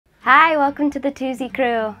Hi, welcome to the Tuesday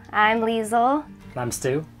crew. I'm Liesl. I'm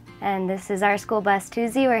Stu. And this is our school bus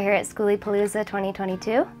Tuesday. We're here at Skoolie Palooza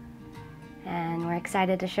 2022. And we're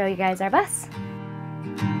excited to show you guys our bus.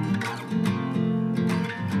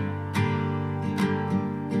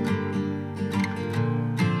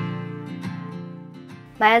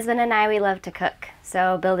 My husband and I, we love to cook.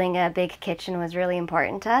 So building a big kitchen was really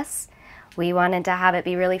important to us. We wanted to have it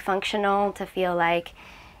be really functional, to feel like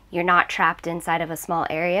you're not trapped inside of a small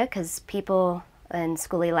area, because people in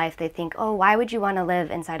schoolie life, they think, oh, why would you want to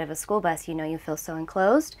live inside of a school bus? You know, you feel so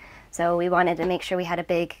enclosed. So we wanted to make sure we had a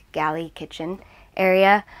big galley kitchen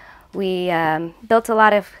area. We built a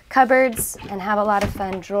lot of cupboards and have a lot of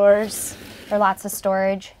fun drawers for lots of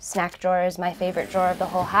storage. Snack drawer is my favorite drawer of the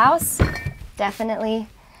whole house, definitely.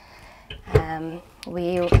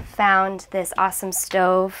 We found this awesome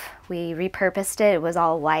stove. We repurposed it. It was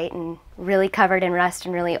all white and really covered in rust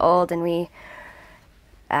and really old, and we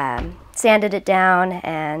sanded it down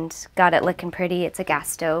and got it looking pretty. It's a gas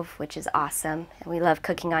stove, which is awesome, and we love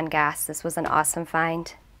cooking on gas. This was an awesome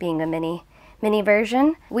find, being a mini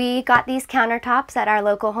version. We got these countertops at our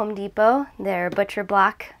local Home Depot. They're butcher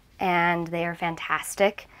block and they are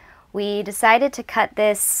fantastic. We decided to cut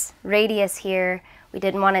this radius here. We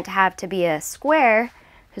didn't want it to have to be a square,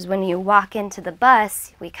 because when you walk into the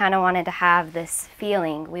bus, we kind of wanted to have this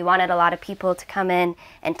feeling. We wanted a lot of people to come in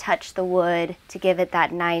and touch the wood to give it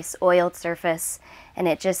that nice oiled surface, and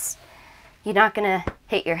it just, you're not gonna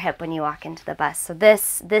hit your hip when you walk into the bus. So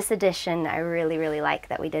this addition I really like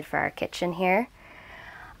that we did for our kitchen here.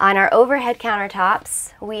 On our overhead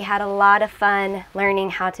countertops, we had a lot of fun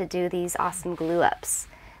learning how to do these awesome glue ups.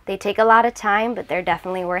 They take a lot of time, but they're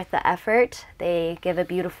definitely worth the effort. They give a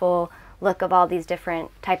beautiful look of all these different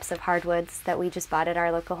types of hardwoods that we just bought at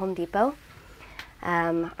our local Home Depot.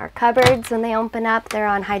 Our cupboards, when they open up, they're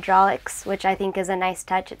on hydraulics, which I think is a nice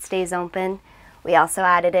touch. It stays open. We also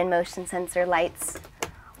added in motion sensor lights,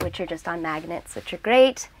 which are just on magnets, which are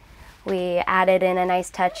great. We added in a nice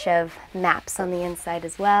touch of maps on the inside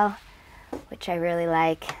as well, which I really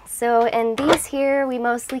like. So in these here, we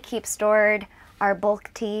mostly keep stored our bulk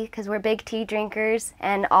tea, because we're big tea drinkers,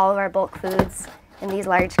 and all of our bulk foods in these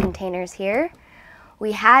large containers here.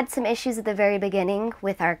 We had some issues at the very beginning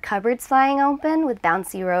with our cupboards flying open with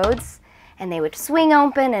bouncy roads, and they would swing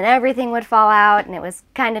open and everything would fall out, and it was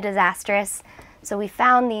kind of disastrous. So we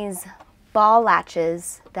found these ball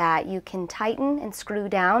latches that you can tighten and screw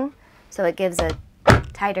down, so it gives a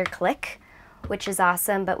tighter click, which is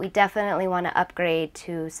awesome, but we definitely want to upgrade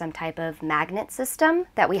to some type of magnet system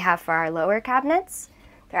that we have for our lower cabinets.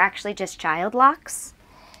 They're actually just child locks.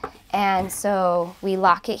 And so we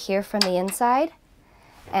lock it here from the inside,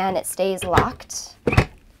 and it stays locked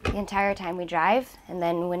the entire time we drive. And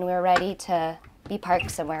then when we're ready to be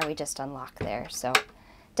parked somewhere, we just unlock there. So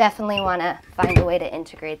definitely want to find a way to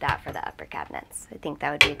integrate that for the upper cabinets. I think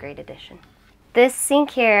that would be a great addition. This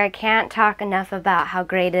sink here, I can't talk enough about how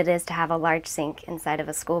great it is to have a large sink inside of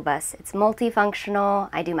a school bus. It's multifunctional.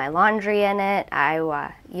 I do my laundry in it. I,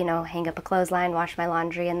 hang up a clothesline, wash my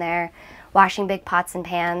laundry in there, washing big pots and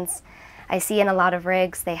pans. I see in a lot of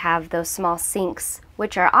rigs they have those small sinks,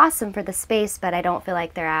 which are awesome for the space, but I don't feel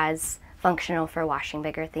like they're as functional for washing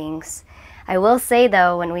bigger things. I will say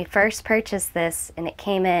though, when we first purchased this and it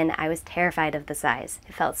came in, I was terrified of the size.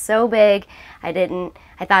 It felt so big. I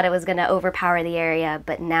thought it was going to overpower the area,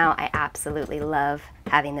 but now I absolutely love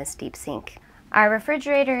having this deep sink. Our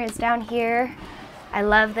refrigerator is down here. I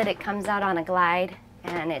love that it comes out on a glide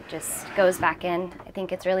and it just goes back in. I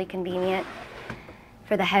think it's really convenient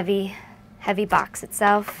for the heavy box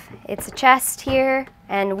itself. It's a chest here,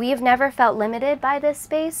 and we've never felt limited by this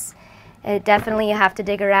space. It definitely, you have to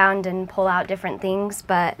dig around and pull out different things,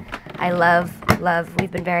 but I love,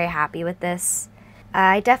 we've been very happy with this.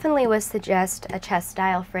 I definitely would suggest a chest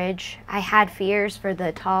style fridge. I had fears for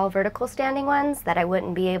the tall vertical standing ones that I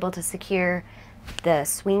wouldn't be able to secure the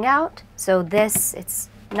swing out. So this, it's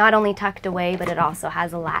not only tucked away, but it also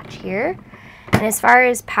has a latch here. And as far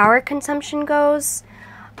as power consumption goes,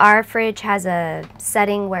 our fridge has a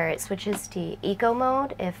setting where it switches to eco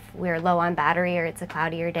mode if we're low on battery or it's a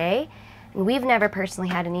cloudier day. And we've never personally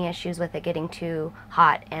had any issues with it getting too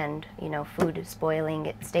hot and, food spoiling.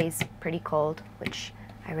 It stays pretty cold, which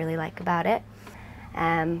I really like about it.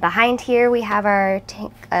 Behind here we have our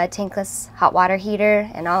tankless hot water heater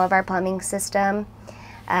and all of our plumbing system.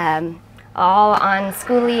 All on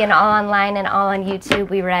Skoolie and all online and all on YouTube,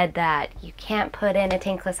 we read that you can't put in a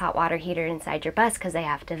tankless hot water heater inside your bus because they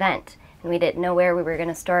have to vent. And we didn't know where we were going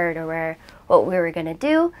to store it or what we were going to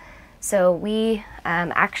do. So we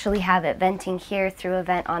actually have it venting here through a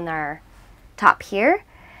vent on our top here.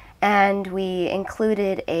 and we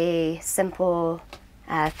included a simple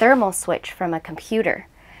thermal switch from a computer.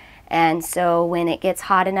 And so when it gets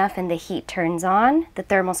hot enough and the heat turns on, the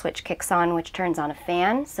thermal switch kicks on, which turns on a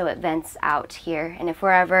fan, so it vents out here. And if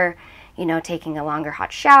we're ever, you know, taking a longer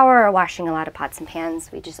hot shower or washing a lot of pots and pans,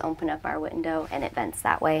 we just open up our window and it vents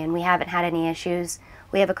that way. And we haven't had any issues.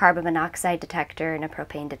 We have a carbon monoxide detector and a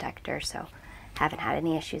propane detector, so haven't had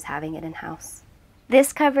any issues having it in-house.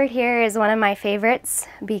 This cupboard here is one of my favorites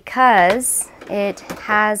because it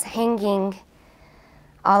has hanging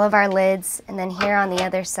all of our lids, and then here on the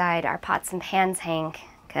other side our pots and pans hang,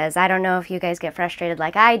 because I don't know if you guys get frustrated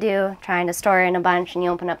like I do trying to store in a bunch and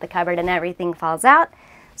you open up the cupboard and everything falls out.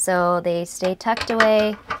 So they stay tucked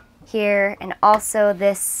away here. And also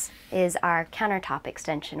this is our countertop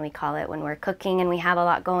extension, we call it, when we're cooking and we have a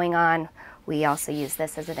lot going on. We also use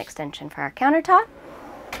this as an extension for our countertop.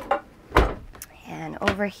 And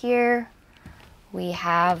over here we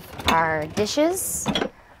have our dishes.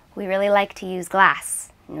 We really like to use glass.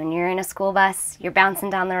 When you're in a school bus, you're bouncing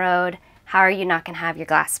down the road, how are you not going to have your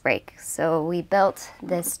glass break? So we built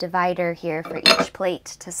this divider here for each plate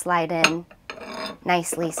to slide in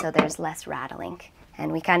nicely so there's less rattling.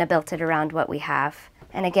 And we kind of built it around what we have.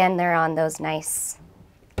 And again, they're on those nice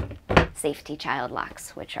safety child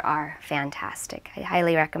locks, which are fantastic. I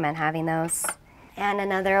highly recommend having those. And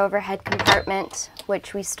another overhead compartment,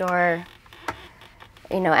 which we store,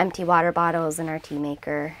 you know, empty water bottles and our tea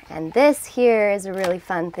maker. And this here is a really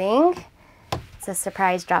fun thing. It's a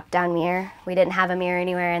surprise drop-down mirror. We didn't have a mirror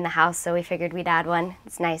anywhere in the house, so we figured we'd add one.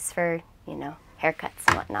 It's nice for, you know, haircuts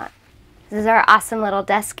and whatnot. This is our awesome little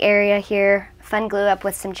desk area here. Fun glue up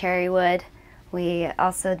with some cherry wood. We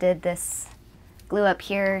also did this glue up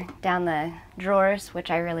here down the drawers,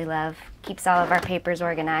 which I really love. Keeps all of our papers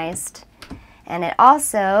organized. And it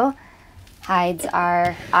also hides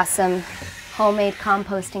our awesome homemade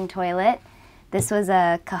composting toilet. This was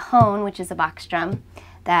a cajon, which is a box drum,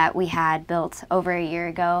 that we had built over a year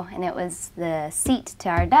ago, and it was the seat to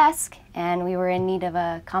our desk, and we were in need of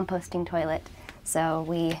a composting toilet. So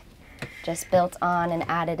we just built on and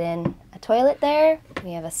added in a toilet there.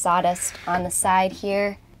 We have a sawdust on the side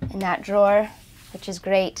here in that drawer, which is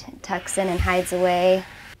great. It tucks in and hides away.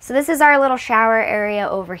 So this is our little shower area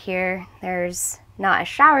over here. There's not a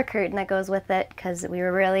shower curtain that goes with it because we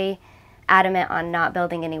were really adamant on not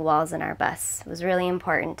building any walls in our bus. It was really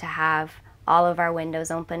important to have all of our windows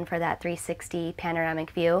open for that 360 panoramic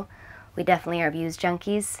view. We definitely are views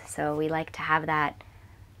junkies, so we like to have that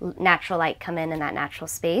natural light come in that natural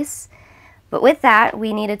space. But with that,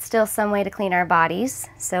 we needed still some way to clean our bodies,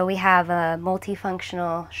 so we have a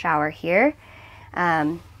multifunctional shower here.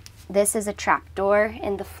 This is a trap door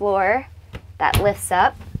in the floor that lifts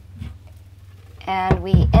up, and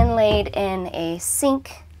we inlaid in a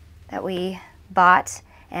sink that we bought,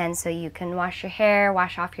 and so you can wash your hair,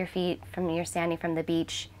 wash off your feet from you're standing from the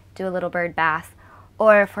beach, do a little bird bath,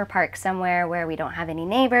 or if we're parked somewhere where we don't have any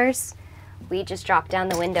neighbors, we just drop down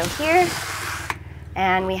the window here,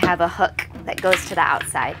 and we have a hook that goes to the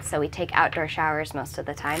outside, so we take outdoor showers most of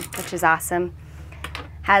the time, which is awesome.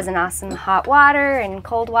 Has an awesome hot water and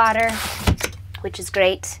cold water, which is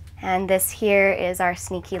great. And this here is our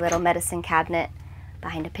sneaky little medicine cabinet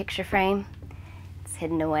behind a picture frame. It's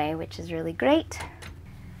hidden away, which is really great.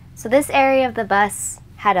 So this area of the bus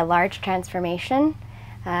had a large transformation.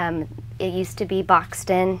 It used to be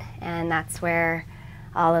boxed in, and that's where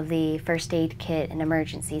all of the first aid kit and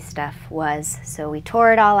emergency stuff was. So we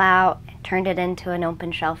tore it all out, turned it into an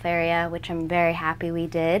open shelf area, which I'm very happy we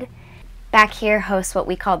did. Back here hosts what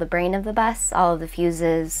we call the brain of the bus, all of the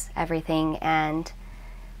fuses, everything, and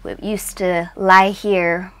it used to lie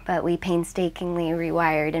here, but we painstakingly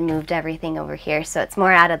rewired and moved everything over here, so it's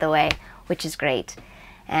more out of the way, which is great.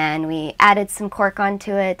 And we added some cork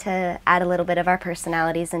onto it to add a little bit of our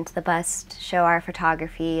personalities into the bus, to show our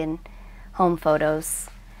photography and home photos.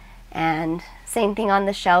 And same thing on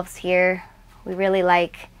the shelves here. We really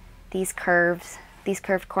like these curved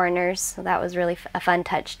corners, so that was really a fun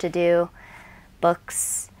touch to do.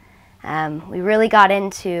 Books. We really got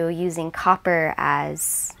into using copper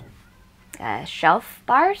as shelf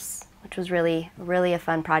bars, which was really a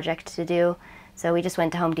fun project to do. So we just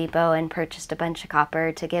went to Home Depot and purchased a bunch of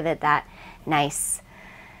copper to give it that nice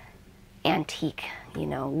antique, you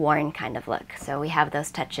know, worn kind of look. So we have those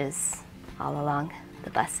touches all along the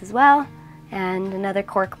bus as well. And another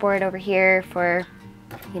cork board over here for,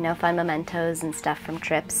 you know, fun mementos and stuff from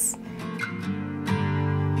trips.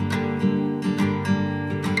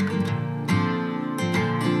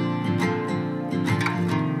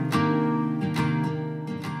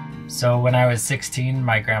 So when I was 16,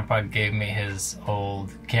 my grandpa gave me his old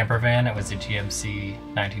camper van. It was a GMC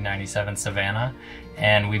 1997 Savannah,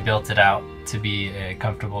 and we built it out to be a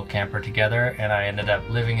comfortable camper together, and I ended up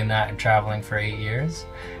living in that and traveling for 8 years.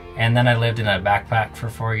 And then I lived in a backpack for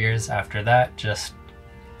 4 years after that, just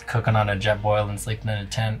cooking on a jet boil and sleeping in a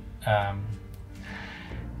tent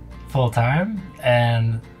full time.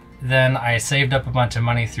 And then I saved up a bunch of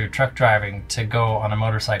money through truck driving to go on a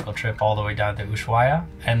motorcycle trip all the way down to Ushuaia.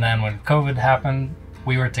 And then when COVID happened,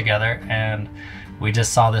 we were together and we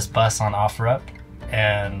just saw this bus on OfferUp.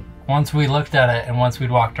 And once we looked at it and once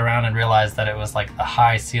we'd walked around and realized that it was like the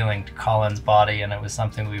high ceiling to Colin's body and it was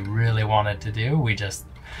something we really wanted to do, we just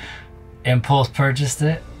impulse purchased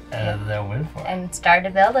it and then went for it. And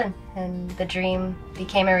started building, and the dream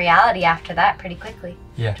became a reality after that pretty quickly,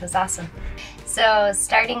 yeah. Which was awesome. So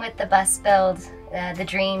starting with the bus build, the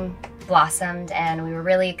dream blossomed and we were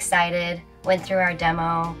really excited. Went through our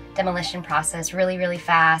demolition process really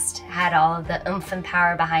fast, had all of the oomph and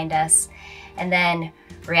power behind us, and then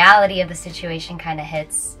reality of the situation kind of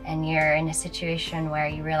hits and you're in a situation where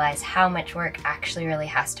you realize how much work actually really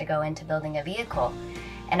has to go into building a vehicle.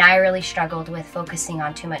 And I really struggled with focusing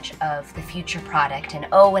on too much of the future product and,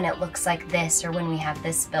 oh, when it looks like this or when we have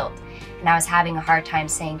this built. And I was having a hard time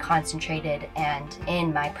staying concentrated and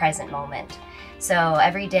in my present moment. So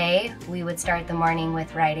every day we would start the morning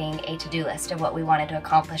with writing a to-do list of what we wanted to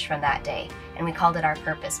accomplish from that day. And we called it our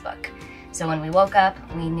purpose book. So when we woke up,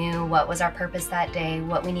 we knew what was our purpose that day,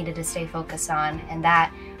 what we needed to stay focused on, and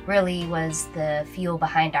that really was the fuel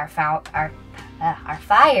behind our fire,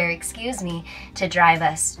 to drive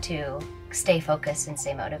us to stay focused and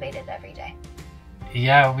stay motivated every day.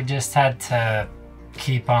 Yeah, we just had to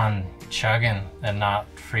keep on chugging and not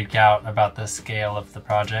freak out about the scale of the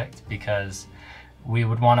project, because we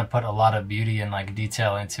would want to put a lot of beauty and like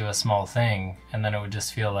detail into a small thing, and then it would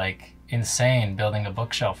just feel like insane building a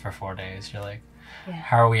bookshelf for 4 days. You're like, yeah.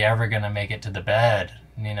 How are we ever gonna make it to the bed,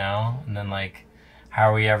 you know? And then like, how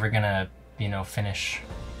are we ever gonna, you know, finish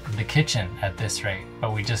the kitchen at this rate?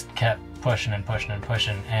 But we just kept pushing and pushing and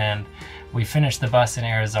pushing, and we finished the bus in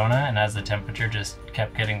Arizona, and as the temperature just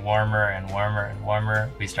kept getting warmer and warmer and warmer,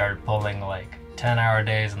 we started pulling like 10-hour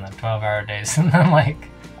days and then 12-hour days and then like,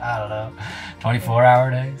 I don't know,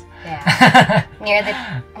 24-hour days. Yeah.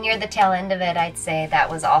 near the tail end of it, I'd say that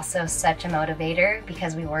was also such a motivator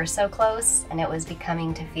because we were so close and it was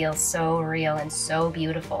becoming to feel so real and so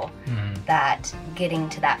beautiful that getting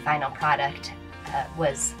to that final product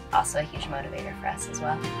was also a huge motivator for us as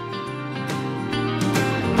well.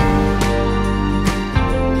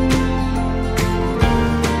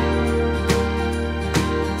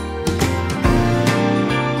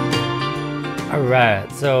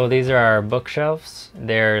 Alright, so these are our bookshelves.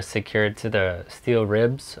 They're secured to the steel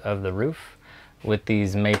ribs of the roof with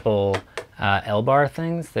these maple L-bar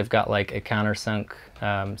things. They've got like a countersunk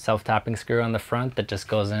self-tapping screw on the front that just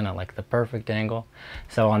goes in at like the perfect angle.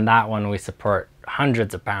 So on that one we support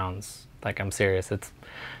hundreds of pounds. Like, I'm serious, it's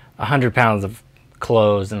 100 pounds of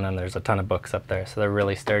clothes and then there's a ton of books up there, so they're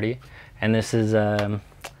really sturdy. And this is a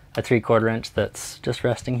 3/4 inch that's just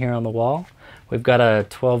resting here on the wall. We've got a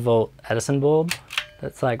 12-volt Edison bulb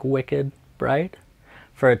that's like wicked bright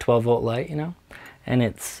for a 12-volt light, you know? And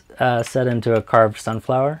it's set into a carved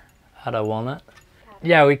sunflower out of walnut.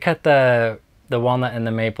 Yeah, we cut the walnut and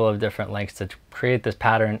the maple of different lengths to create this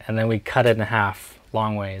pattern, and then we cut it in half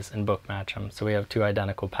long ways and book match them. So we have 2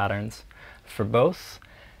 identical patterns for both.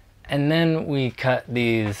 And then we cut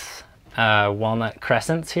these walnut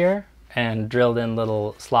crescents here and drilled in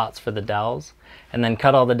little slots for the dowels, and then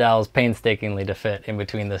cut all the dowels painstakingly to fit in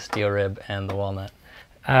between the steel rib and the walnut.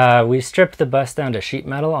 We stripped the bus down to sheet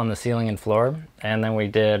metal on the ceiling and floor, and then we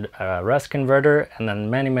did a rust converter and then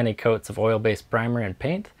many coats of oil-based primer and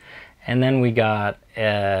paint. And then we got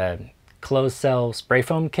a closed cell spray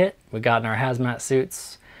foam kit we got in our hazmat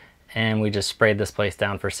suits, and we just sprayed this place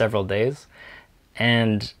down for several days.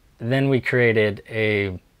 And then we created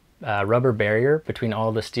a rubber barrier between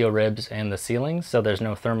all the steel ribs and the ceilings, so there's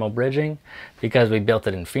no thermal bridging, because we built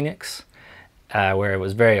it in Phoenix, where it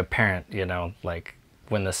was very apparent, you know, like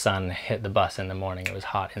when the sun hit the bus in the morning, it was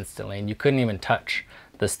hot instantly and you couldn't even touch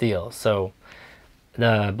the steel. So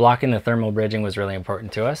blocking the thermal bridging was really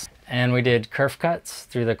important to us. And we did kerf cuts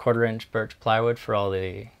through the 1/4 inch birch plywood for all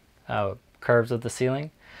the curves of the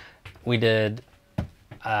ceiling. We did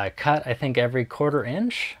cut, I think, every 1/4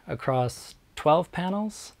 inch across 12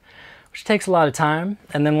 panels, which takes a lot of time.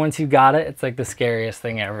 And then once you got it, it's like the scariest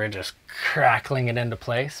thing ever, just crackling it into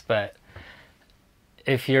place. But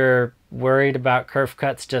if you're worried about kerf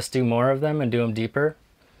cuts, just do more of them and do them deeper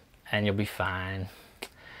and you'll be fine.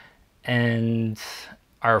 And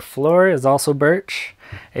Our floor is also birch.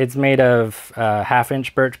 It's made of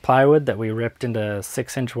 1/2-inch birch plywood that we ripped into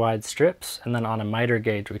 6-inch wide strips, and then on a miter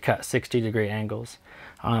gauge we cut 60-degree angles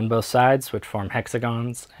on both sides, which form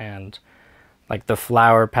hexagons and like the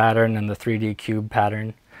flower pattern and the 3D cube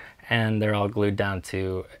pattern, and they're all glued down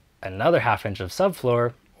to another 1/2 inch of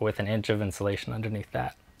subfloor with 1 inch of insulation underneath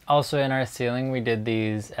that. Also in our ceiling we did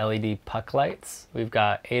these LED puck lights. We've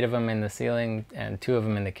got 8 of them in the ceiling and 2 of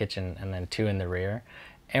them in the kitchen and then 2 in the rear.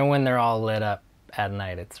 And when they're all lit up at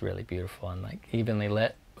night, it's really beautiful and like evenly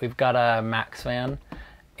lit. We've got a max fan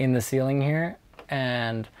in the ceiling here,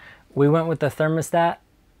 and we went with the thermostat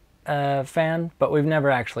fan, but we've never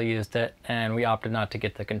actually used it, and we opted not to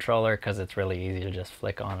get the controller because it's really easy to just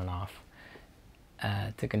flick on and off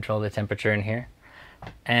to control the temperature in here.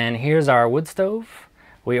 And here's our wood stove.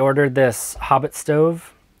 We ordered this Hobbit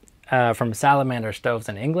stove from Salamander Stoves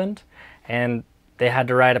in England, and they had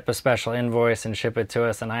to write up a special invoice and ship it to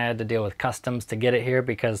us, and I had to deal with customs to get it here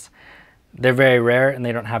because they're very rare and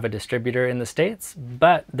they don't have a distributor in the States,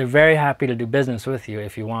 but they're very happy to do business with you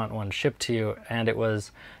if you want one shipped to you. And it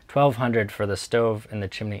was $1,200 for the stove and the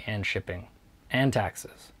chimney and shipping and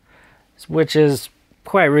taxes, which is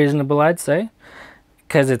quite reasonable, I'd say,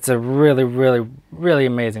 because it's a really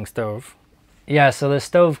amazing stove. Yeah, so the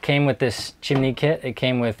stove came with this chimney kit. It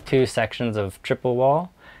came with 2 sections of triple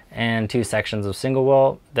wall and 2 sections of single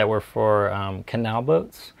wall that were for canal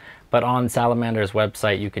boats. But on Salamander's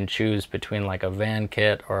website, you can choose between like a van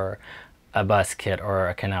kit or a bus kit or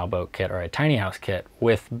a canal boat kit or a tiny house kit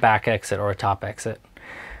with back exit or a top exit.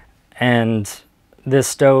 And this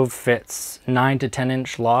stove fits 9 to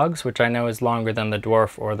 10-inch logs, which I know is longer than the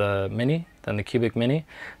dwarf or the mini, than the cubic mini.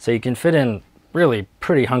 So you can fit in really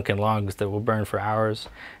pretty hunkin' logs that will burn for hours.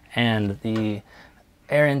 And the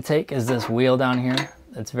air intake is this wheel down here.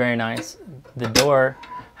 It's very nice. The door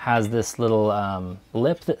has this little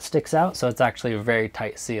lip that sticks out, so it's actually a very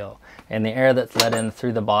tight seal. And the air that's let in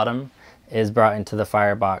through the bottom is brought into the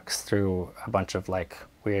firebox through a bunch of like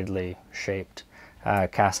weirdly shaped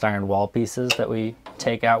cast iron wall pieces that we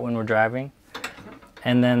take out when we're driving.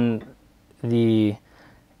 And then the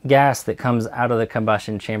gas that comes out of the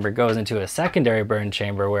combustion chamber goes into a secondary burn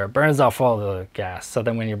chamber where it burns off all the gas. So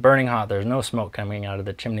then when you're burning hot, there's no smoke coming out of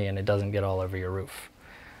the chimney and it doesn't get all over your roof,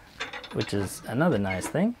 which is another nice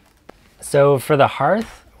thing. So for the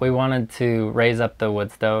hearth, we wanted to raise up the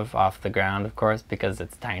wood stove off the ground, of course, because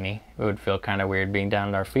it's tiny. It would feel kind of weird being down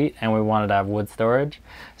at our feet, and we wanted to have wood storage.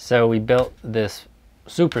 So we built this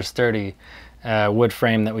super sturdy wood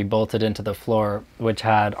frame that we bolted into the floor, which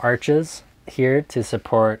had arches here to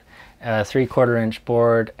support a 3/4 inch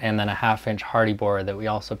board and then a 1/2 inch hardy board that we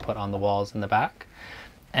also put on the walls in the back.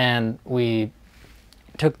 And we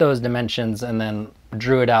took those dimensions and then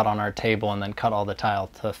drew it out on our table and then cut all the tile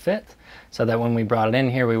to fit, so that when we brought it in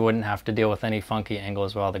here we wouldn't have to deal with any funky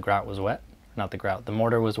angles while the grout was wet. Not the grout, the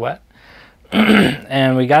mortar was wet.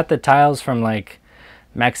 And we got the tiles from like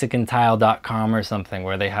mexicantile.com or something,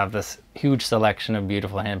 where they have this huge selection of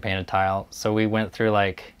beautiful hand-painted tile. So we went through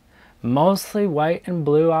like mostly white and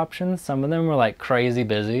blue options. Some of them were like crazy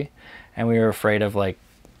busy and we were afraid of like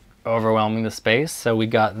overwhelming the space, so we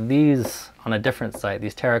got these on a different site,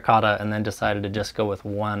 these terracotta, and then decided to just go with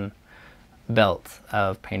one belt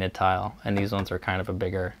of painted tile, and these ones are kind of a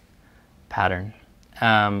bigger pattern.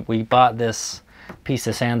 We bought this piece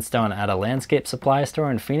of sandstone at a landscape supply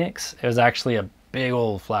store in Phoenix. It was actually a big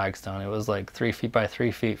old flagstone. It was like 3 feet by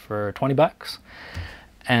 3 feet for 20 bucks,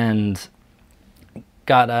 and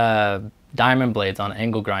got diamond blades on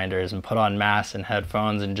angle grinders and put on masks and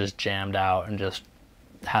headphones and just jammed out and just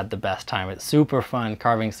had the best time. It's super fun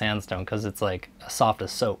carving sandstone because it's like as soft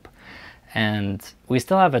as soap. And we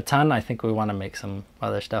still have a ton. I think we want to make some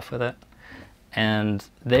other stuff with it. And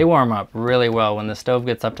they warm up really well. When the stove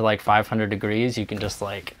gets up to like 500 degrees, you can just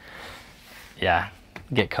like, yeah,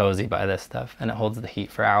 get cozy by this stuff. And it holds the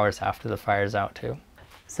heat for hours after the fire's out too.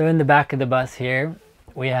 So in the back of the bus here,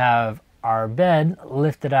 we have our bed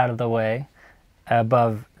lifted out of the way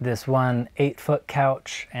above this one 8-foot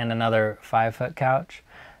couch and another 5-foot couch.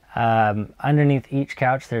 Underneath each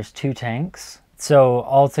couch there's 2 tanks. So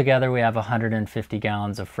altogether we have 150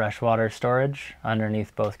 gallons of freshwater storage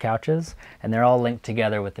underneath both couches, and they're all linked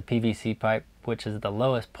together with the PVC pipe, which is the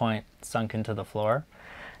lowest point sunk into the floor.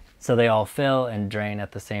 So they all fill and drain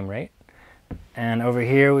at the same rate. And over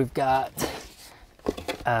here we've got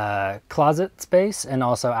closet space and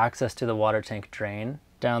also access to the water tank drain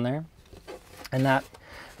down there. And that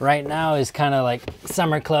right now is kind of like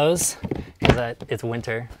summer clothes because it's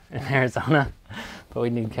winter in Arizona, but we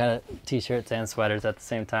need kind of t-shirts and sweaters at the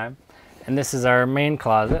same time. And this is our main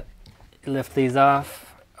closet. You lift these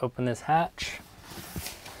off, open this hatch,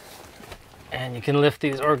 And you can lift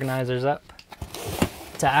these organizers up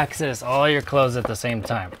to access all your clothes at the same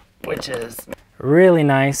time, which is really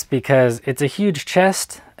nice because it's a huge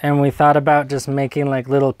chest, and we thought about just making like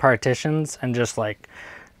little partitions and just like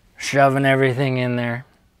shoving everything in there,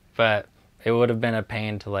 but it would have been a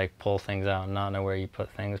pain to like pull things out and not know where you put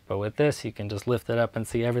things. But with this, you can just lift it up and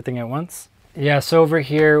see everything at once. Yeah, so over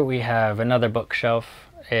here we have another bookshelf.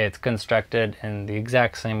 It's constructed in the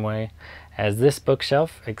exact same way as this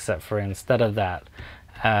bookshelf, except for instead of that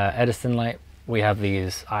Edison light, we have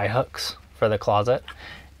these eye hooks for the closet,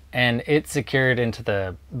 and it's secured into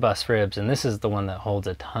the bus ribs, and this is the one that holds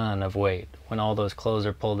a ton of weight when all those clothes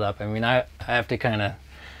are pulled up. I mean, I have to kind of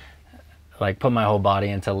like put my whole body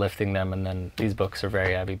into lifting them, and then these books are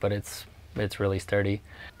very heavy, but it's really sturdy.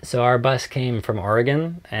 So our bus came from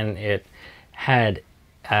Oregon, and it had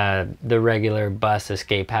the regular bus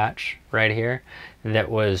escape hatch right here that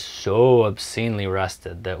was so obscenely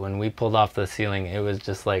rusted that when we pulled off the ceiling, it was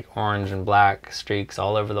just like orange and black streaks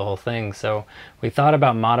all over the whole thing. So we thought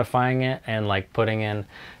about modifying it and like putting in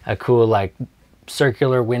a cool like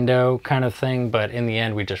circular window kind of thing, but in the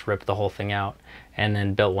end we just ripped the whole thing out and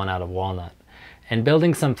then built one out of walnut. And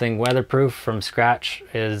building something weatherproof from scratch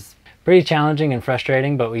is pretty challenging and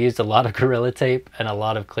frustrating, but we used a lot of Gorilla Tape and a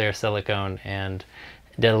lot of clear silicone and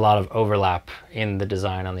did a lot of overlap in the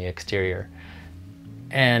design on the exterior.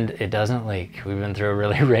 And it doesn't leak. We've been through a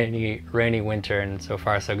really rainy winter, and so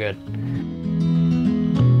far so good.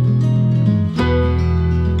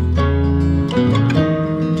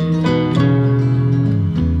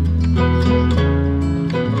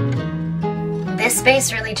 This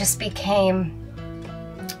space really just became,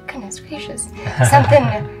 goodness gracious,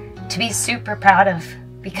 something to be super proud of,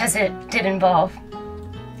 because it did involve,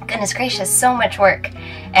 goodness gracious, so much work.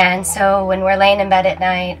 And so when we're laying in bed at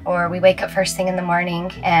night, or we wake up first thing in the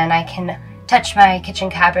morning, and I can touch my kitchen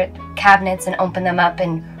cabinets and open them up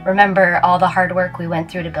and remember all the hard work we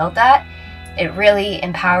went through to build that, it really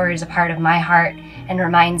empowers a part of my heart and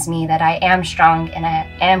reminds me that I am strong and I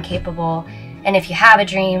am capable. And if you have a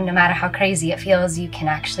dream, no matter how crazy it feels, you can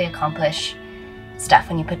actually accomplish stuff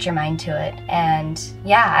when you put your mind to it. And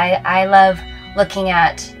yeah, I love looking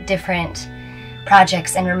at different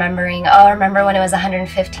projects and remembering, oh, remember when it was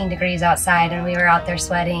 115 degrees outside and we were out there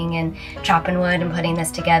sweating and chopping wood and putting this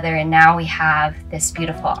together, and now we have this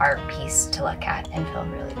beautiful art piece to look at and feel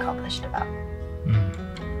really accomplished about.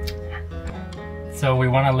 So we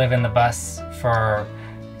want to live in the bus for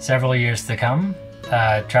several years to come,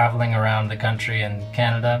 traveling around the country and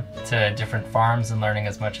Canada to different farms and learning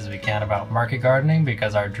as much as we can about market gardening,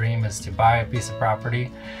 because our dream is to buy a piece of property,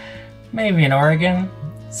 maybe in Oregon,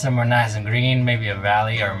 somewhere nice and green, maybe a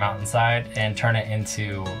valley or a mountainside, and turn it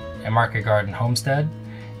into a market garden homestead.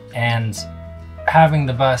 And having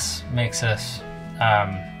the bus makes us,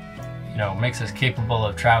 makes us capable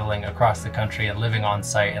of traveling across the country and living on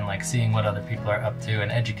site and like seeing what other people are up to and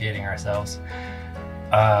educating ourselves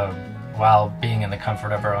while being in the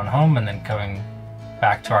comfort of our own home, and then coming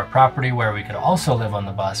back to our property where we could also live on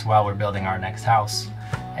the bus while we're building our next house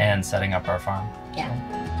and setting up our farm. Yeah.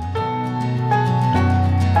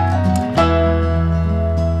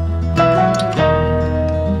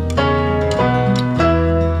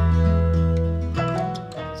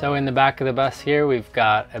 So in the back of the bus here, we've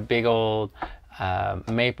got a big old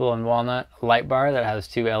maple and walnut light bar that has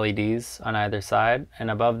 2 LEDs on either side. And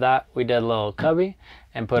above that, we did a little cubby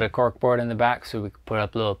and put a corkboard in the back so we could put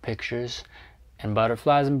up little pictures and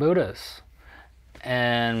butterflies and Buddhas.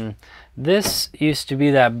 And this used to be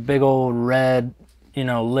that big old red,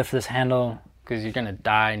 lift this handle because you're gonna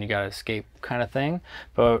die and you gotta escape kind of thing.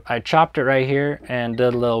 But I chopped it right here and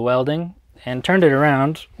did a little welding and turned it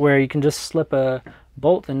around where you can just slip a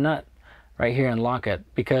bolt and nut right here and lock it,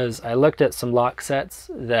 because I looked at some lock sets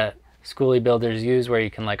that Skoolie builders use where you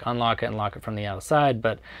can like unlock it and lock it from the outside,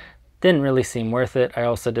 but didn't really seem worth it. I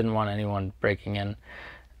also didn't want anyone breaking in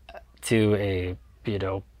to a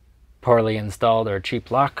poorly installed or cheap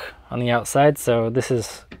lock on the outside, so this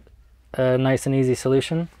is a nice and easy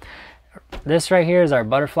solution. This right here is our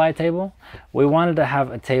butterfly table. We wanted to have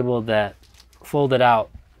a table that folded out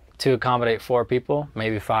to accommodate 4 people,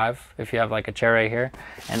 maybe 5 if you have like a chair right here,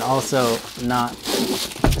 and also not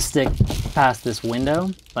stick past this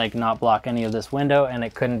window, like not block any of this window, and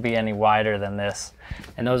it couldn't be any wider than this.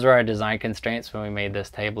 And those were our design constraints when we made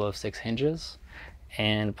this table of 6 hinges,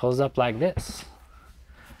 and it pulls up like this.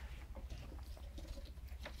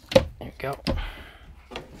 There you go.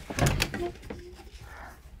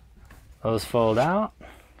 Those fold out,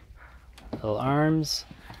 little arms,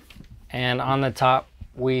 and on the top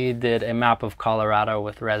we did a map of Colorado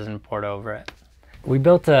with resin poured over it. We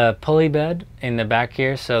built a pulley bed in the back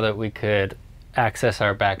here so that we could access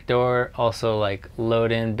our back door, also like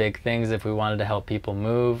load in big things if we wanted to help people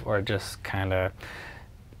move or just kind of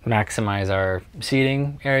maximize our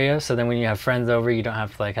seating area. So then when you have friends over, you don't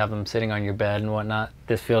have to like have them sitting on your bed and whatnot.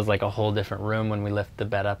 This feels like a whole different room when we lift the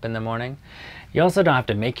bed up in the morning. You also don't have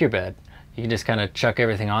to make your bed. You can just kind of chuck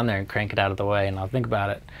everything on there and crank it out of the way and not think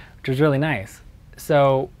about it, which was really nice.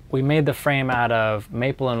 So we made the frame out of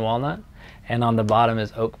maple and walnut, and on the bottom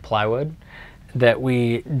is oak plywood that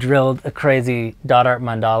we drilled a crazy dot art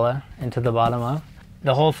mandala into the bottom of.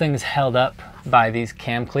 The whole thing's held up by these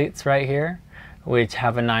cam cleats right here, which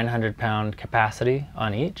have a 900-pound capacity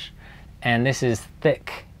on each. And this is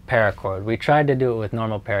thick paracord. We tried to do it with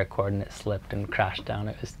normal paracord and it slipped and crashed down.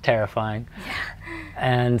 It was terrifying. Yeah.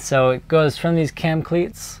 And so it goes from these cam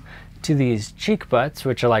cleats to these cheek butts,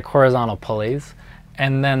 which are like horizontal pulleys.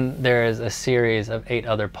 And then there is a series of 8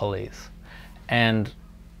 other pulleys. And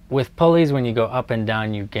with pulleys, when you go up and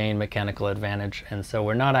down, you gain mechanical advantage. And so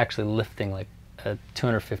we're not actually lifting like a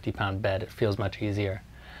 250-pound bed. It feels much easier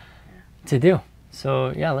to do.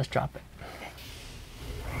 So yeah, let's drop it.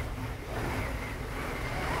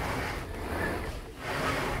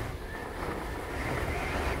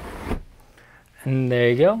 And there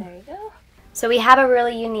you go. There you go. So we have a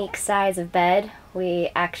really unique size of bed. We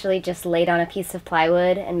actually just laid on a piece of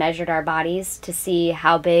plywood and measured our bodies to see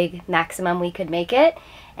how big maximum we could make it.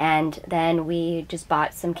 And then we just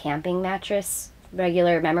bought some camping mattress,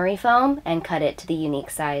 regular memory foam, and cut it to the unique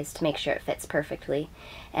size to make sure it fits perfectly.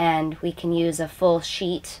 And we can use a full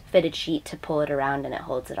sheet, fitted sheet, to pull it around and it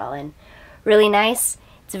holds it all in. Really nice.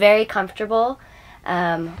 It's very comfortable.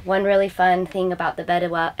 One really fun thing about the bed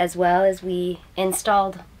as well is we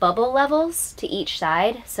installed bubble levels to each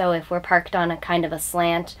side. So if we're parked on a kind of a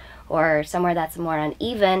slant or somewhere that's more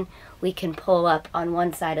uneven, we can pull up on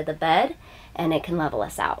one side of the bed and it can level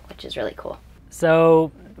us out, which is really cool.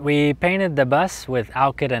 So we painted the bus with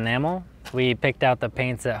Alkyd enamel. We picked out the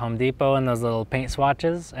paints at Home Depot and those little paint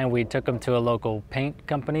swatches, and we took them to a local paint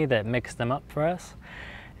company that mixed them up for us.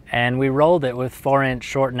 And we rolled it with 4-inch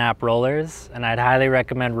short nap rollers, and I'd highly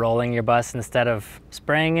recommend rolling your bus instead of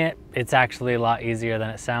spraying it. It's actually a lot easier than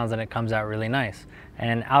it sounds and it comes out really nice.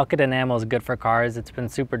 And Alkyd enamel is good for cars. It's been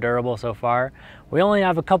super durable so far. We only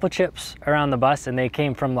have a couple chips around the bus and they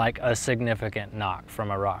came from like a significant knock from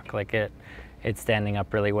a rock. Like it's standing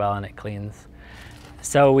up really well and it cleans.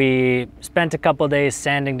 So we spent a couple days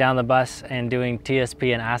sanding down the bus and doing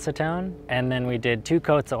TSP and acetone, and then we did 2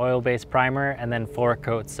 coats of oil-based primer and then 4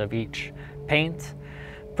 coats of each paint,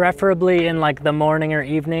 preferably in like the morning or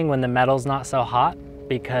evening when the metal's not so hot,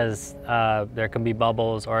 because there can be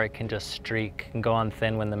bubbles or it can just streak and go on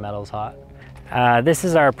thin when the metal's hot. This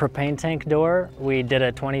is our propane tank door. We did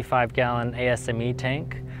a 25-gallon ASME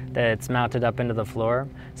tank that's mounted up into the floor.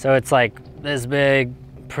 So it's like this big,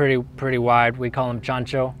 pretty wide. We call him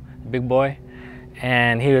Chancho, big boy.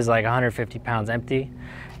 And he was like 150 pounds empty.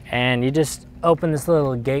 And you just open this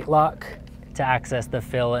little gate lock to access the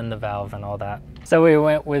fill and the valve and all that. So we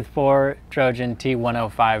went with 4 Trojan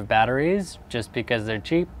T105 batteries just because they're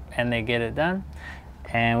cheap and they get it done.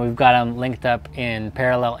 And we've got them linked up in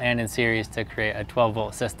parallel and in series to create a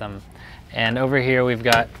 12-volt system. And over here we've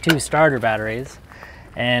got 2 starter batteries.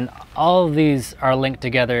 And all of these are linked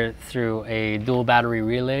together through a dual battery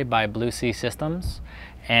relay by Blue Sea Systems.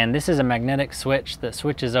 And this is a magnetic switch that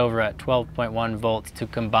switches over at 12.1 volts to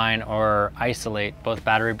combine or isolate both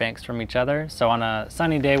battery banks from each other. So on a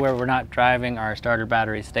sunny day where we're not driving, our starter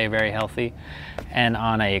batteries stay very healthy. And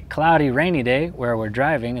on a cloudy, rainy day where we're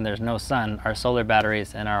driving and there's no sun, our solar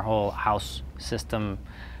batteries and our whole house system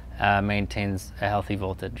maintains a healthy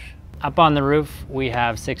voltage. Up on the roof, we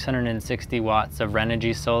have 660 watts of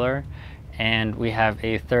Renogy solar, and we have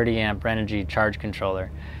a 30 amp Renogy charge controller.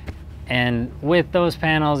 And with those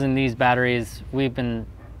panels and these batteries, we've been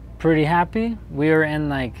pretty happy. We were in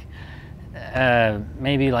like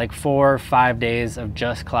maybe like 4 or 5 days of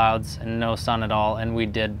just clouds and no sun at all, and we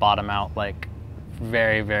did bottom out like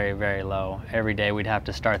very, very, very low. Every day we'd have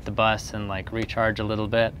to start the bus and like recharge a little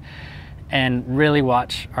bit and really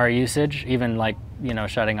watch our usage, even like, you know,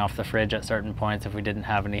 shutting off the fridge at certain points if we didn't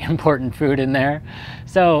have any important food in there.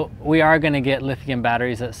 So we are going to get lithium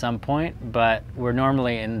batteries at some point, but we're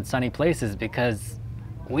normally in sunny places because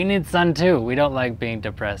we need sun too. We don't like being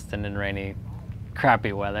depressed and in rainy,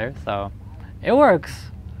 crappy weather, so it works.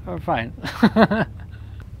 We're fine.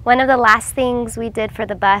 One of the last things we did for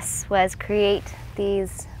the bus was create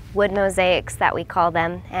these wood mosaics that we call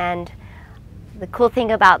them, and the cool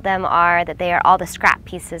thing about them are that they are all the scrap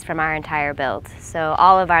pieces from our entire build. So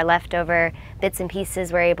all of our leftover bits and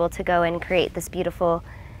pieces we're able to go and create this beautiful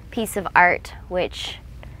piece of art, which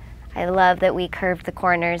I love that we curved the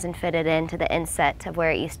corners and fit it into the inset of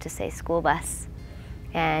where it used to say school bus.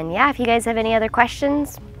 And yeah, if you guys have any other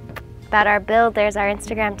questions about our build, there's our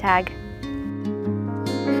Instagram tag.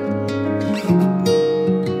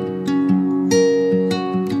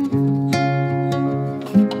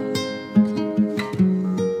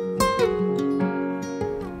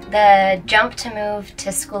 The jump to move to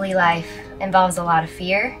Skoolie life involves a lot of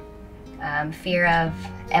fear. Fear of,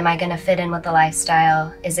 am I gonna fit in with the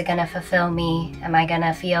lifestyle? Is it gonna fulfill me? Am I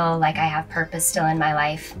gonna feel like I have purpose still in my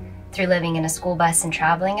life through living in a school bus and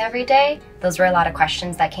traveling every day? Those were a lot of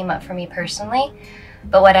questions that came up for me personally.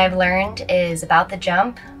 But what I've learned is about the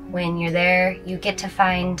jump, when you're there, you get to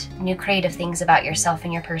find new creative things about yourself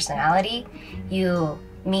and your personality. You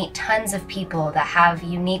meet tons of people that have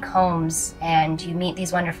unique homes, and you meet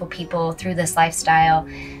these wonderful people through this lifestyle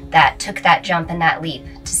that took that jump and that leap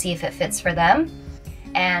to see if it fits for them.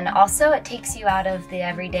 And also it takes you out of the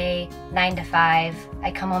everyday 9 to 5,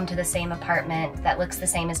 I come home to the same apartment that looks the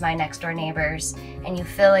same as my next door neighbors, and you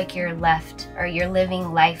feel like you're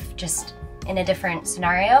living life just in a different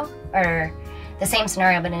scenario, or the same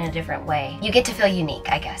scenario but in a different way. You get to feel unique,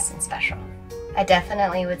 I guess, and special. I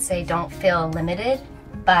definitely would say don't feel limited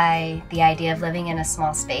by the idea of living in a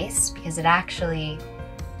small space, because it actually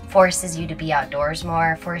forces you to be outdoors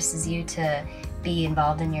more, forces you to be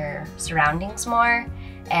involved in your surroundings more,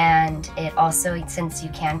 and it also, since you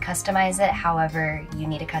can customize it however you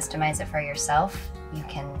need to customize it for yourself, you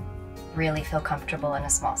can really feel comfortable in a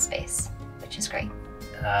small space, which is great.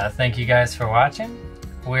 Thank you guys for watching.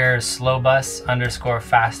 We're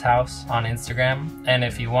slowbus_fasthouse on Instagram, and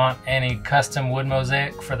if you want any custom wood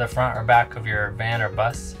mosaic for the front or back of your van or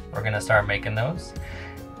bus, we're gonna start making those.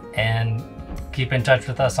 And keep in touch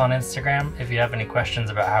with us on Instagram if you have any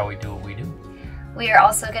questions about how we do what we do. We are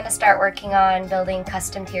also going to start working on building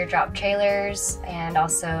custom teardrop trailers and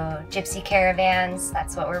also gypsy caravans.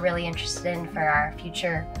 That's what we're really interested in for our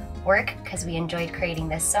future work, because we enjoyed creating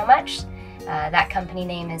this so much. That company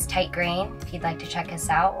name is Tight Grain. If you'd like to check us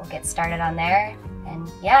out, we'll get started on there.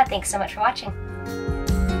 And yeah, thanks so much for watching.